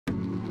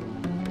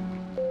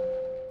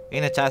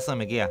הנה 19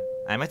 מגיע.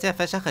 האמת זה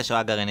יפה שאחרי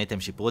שואה גרעינית הם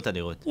שיפרו את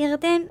הדירות.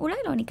 ירדן, אולי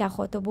לא ניקח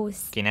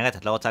אוטובוס. כנרת,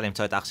 את לא רוצה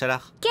למצוא את אח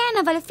שלך? כן,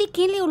 אבל לפי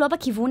קינלי הוא לא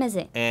בכיוון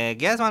הזה.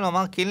 הגיע הזמן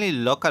לומר קינלי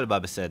לא כלבה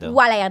בסדר.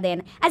 וואלה ירדן,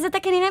 אז אתה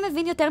כנראה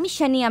מבין יותר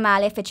משני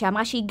המאלפת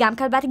שאמרה שהיא גם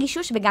כלבת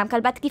גישוש וגם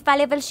כלבת תקיפה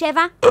לבל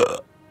 7?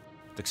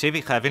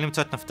 תקשיבי, חייבים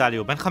למצוא את נפתלי,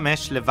 הוא בן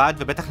 5, לבד,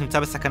 ובטח נמצא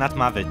בסכנת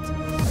מוות.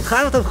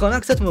 התחלנו את המכונה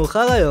קצת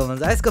מאוחר היום,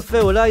 אז האייס קפה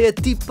אולי יהיה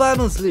טיפה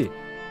נוזלי.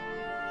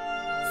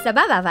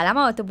 סבבה, אבל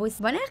למה אוטובוס?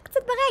 בוא נלך קצת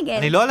ברגל.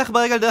 אני לא הולך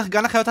ברגל דרך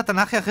גן החיות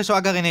התנ"כי אחרי שואה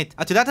גרעינית.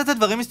 את יודעת איזה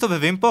דברים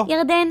מסתובבים פה?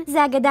 ירדן,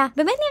 זה אגדה.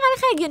 באמת נראה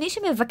לך הגיוני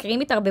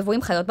שמבקרים יתערבבו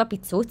עם חיות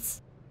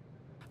בפיצוץ?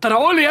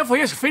 תראו לי איפה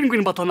יש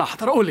פינגווין בתנ"ך,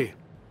 תראו לי.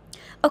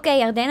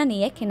 אוקיי, ירדן, אני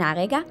אהיה כנה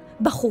רגע.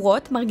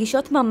 בחורות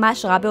מרגישות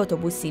ממש רע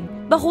באוטובוסים.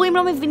 בחורים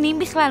לא מבינים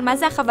בכלל מה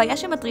זה החוויה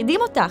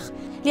שמטרידים אותך.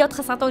 להיות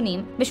חסרת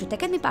אונים,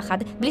 משותקת מפחד,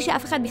 בלי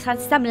שאף אחד בכלל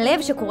שם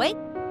לב שקורה.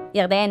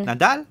 ירדן.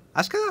 נדל?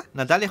 אשכרה?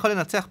 נדל יכול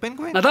לנצח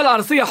פינגווין? נדל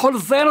הארסי יכול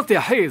לזיין אותי,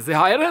 אחי. זה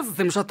הארז,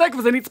 זה משתק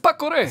וזה נצפה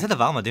קורה. איזה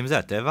דבר מדהים זה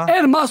הטבע?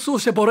 אין משהו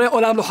שבורא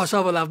עולם לא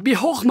חשב עליו.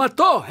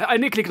 בחוכמתו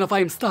העניק לי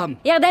כנפיים סתם.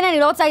 ירדן, אני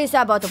לא רוצה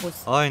לנסוע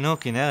באוטובוס. אוי, נו,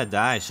 כנרת,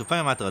 די, שוב פעם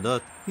עם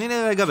ההטרדות. תני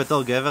לי רגע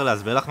בתור גבר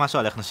להסביר לך משהו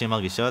על איך נשים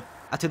מרגישות.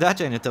 את יודעת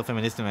שאין יותר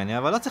פמיניסט ממני,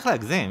 אבל לא צריך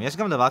להגזים. יש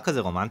גם דבר כזה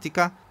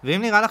רומנטיקה.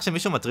 ואם נראה לך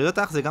שמישהו מטריד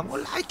אותך, זה גם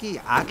אולי כי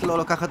את לא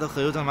לוקחת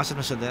אחריות על מה שאת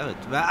משדרת.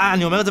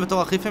 ואני אומר את זה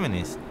בתור הכי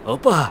פמיניסט.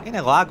 הופה.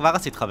 הנה, רואה, כבר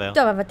עשית חבר.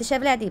 טוב, אבל תשב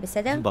לידי,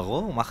 בסדר?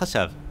 ברור, מה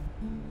חשב?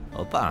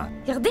 הופה.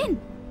 ירדן.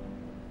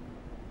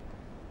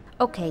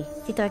 אוקיי,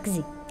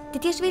 תתרכזי.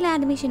 תתיישבי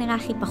ליד מי שנראה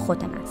הכי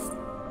פחות אנס.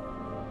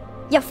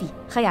 יופי,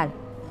 חייל.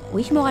 הוא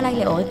ישמור עליי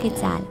לעורק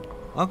כצהל.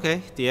 אוקיי,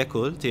 תהיה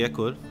קול, תהיה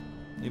קול.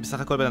 אני בסך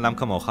הכל בן אדם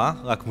כמוך,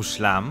 רק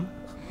מושלם.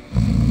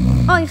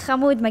 אוי,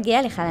 חמוד,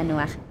 מגיע לך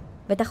לנוח.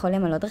 בטח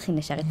חולם על עוד דרכים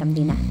לשרת את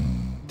המדינה.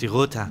 תראו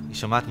אותה, היא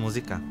שומעת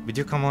מוזיקה,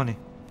 בדיוק כמוני.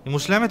 היא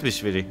מושלמת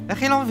בשבילי.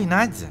 איך היא לא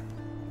מבינה את זה?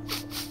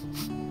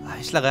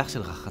 יש לה ריח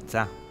של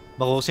רחצה.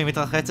 ברור שהיא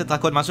מתרחצת,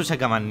 רק עוד משהו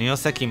שגם אני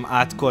עושה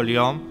כמעט כל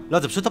יום. לא,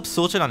 זה פשוט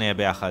אבסורד שלא נהיה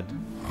ביחד.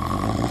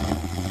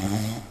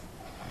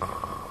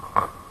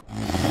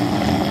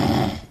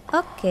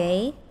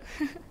 אוקיי.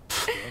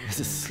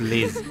 איזה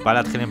סליז. בא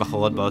להתחיל עם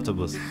בחורות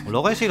באוטובוס. הוא לא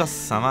רואה שהיא לא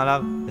שמה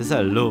עליו? איזה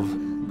עלוב.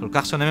 כל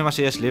כך שונה ממה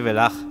שיש לי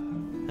ולך.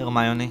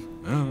 הרמיוני.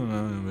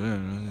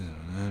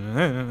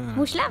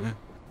 מושלם.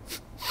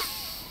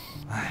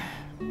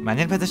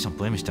 מעניין באיזה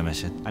שמפו היא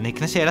משתמשת. אני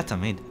אקנה שיהיה לה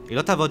תמיד. היא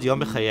לא תעבוד יום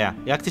בחייה.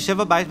 היא רק תשב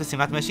בבית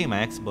ושמלת משי עם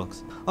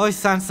האקסבוקס. אוי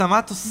סנסה, מה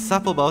את עושה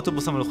פה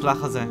באוטובוס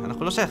המלוכלך הזה?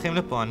 אנחנו לא שייכים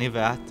לפה, אני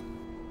ואת.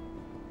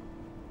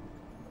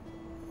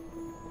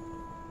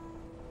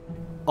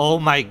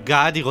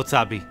 אומייגאד, היא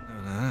רוצה בי.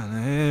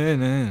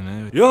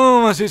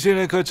 יום השישי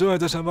לקדשו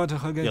את השבת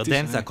לחגי תשרי.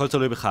 ירדן, זה הכל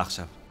תלוי בך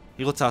עכשיו.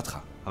 היא רוצה אותך,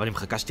 אבל היא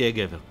מחכה שתהיה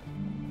גבר.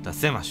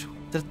 תעשה משהו.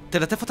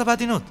 תלטף אותה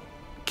בעדינות.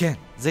 כן,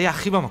 זה יהיה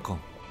הכי במקום.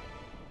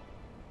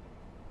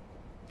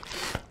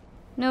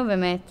 נו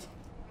באמת.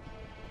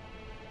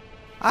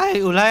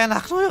 היי, אולי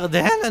אנחנו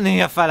ירדן?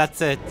 אני יפה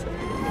לצאת.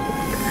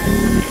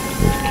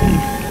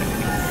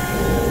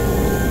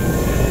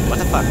 What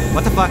the fuck?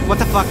 What the fuck? What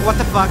the fuck? What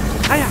the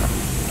fuck? היי!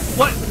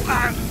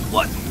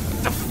 What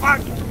the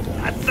fuck?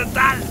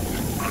 נדל!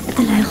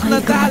 אתה לא יכול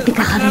לקרוא אותי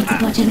ככה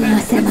ולצפות שאני לא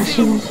אעשה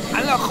משהו.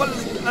 אני לא יכול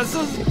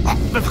לזוז.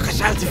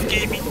 בבקשה, אל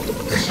תפגעי בי.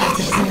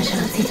 חשבתי שזה מה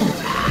שרצית.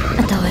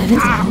 אתה אוהב את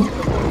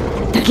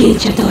זה? תגיד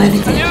שאתה אוהב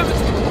את זה. אני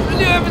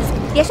אוהב את זה.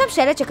 יש שם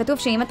שלט שכתוב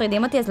שאם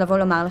מטרידים אותי אז לבוא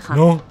לומר לך.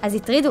 נו? אז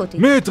הטרידו אותי.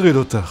 מי הטריד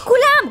אותך?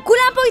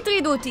 כולם פה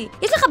הטרידו אותי.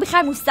 יש לך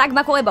בכלל מושג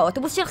מה קורה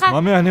באוטובוס שלך?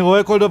 ממי, אני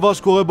רואה כל דבר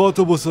שקורה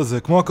באוטובוס הזה,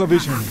 כמו הקווי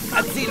שלי.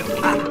 אציל.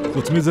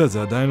 חוץ מזה,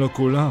 זה עדיין לא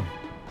כולם.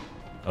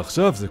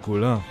 עכשיו זה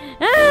כולם.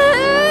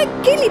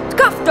 קילי,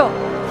 תקוף אותו!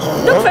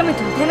 דוקפה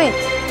מטומטמת.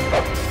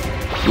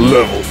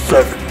 level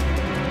 7.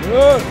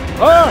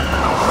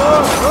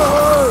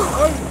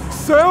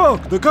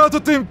 סרוק, דקרת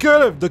אותי עם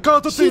כלב,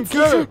 דקרת אותי עם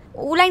כלב.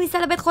 אולי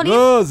ניסע לבית חולים?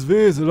 לא,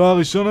 עזבי, זה לא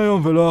הראשון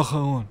היום ולא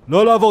האחרון.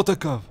 לא לעבור את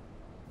הקו.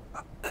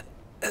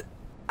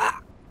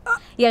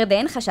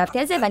 ירדן, חשבתי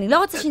על זה ואני לא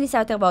רוצה שניסע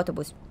יותר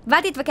באוטובוס.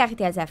 ואל תתווכח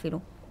איתי על זה אפילו.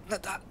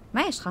 נדל.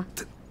 מה יש לך?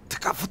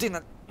 תקף אותי,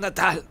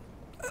 נדל.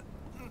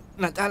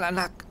 נדל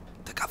ענק.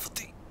 תקף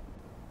אותי.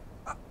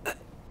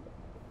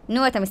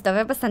 נו, אתה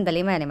מסתובב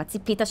בסנדלים האלה, מה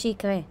ציפית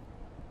שיקרה?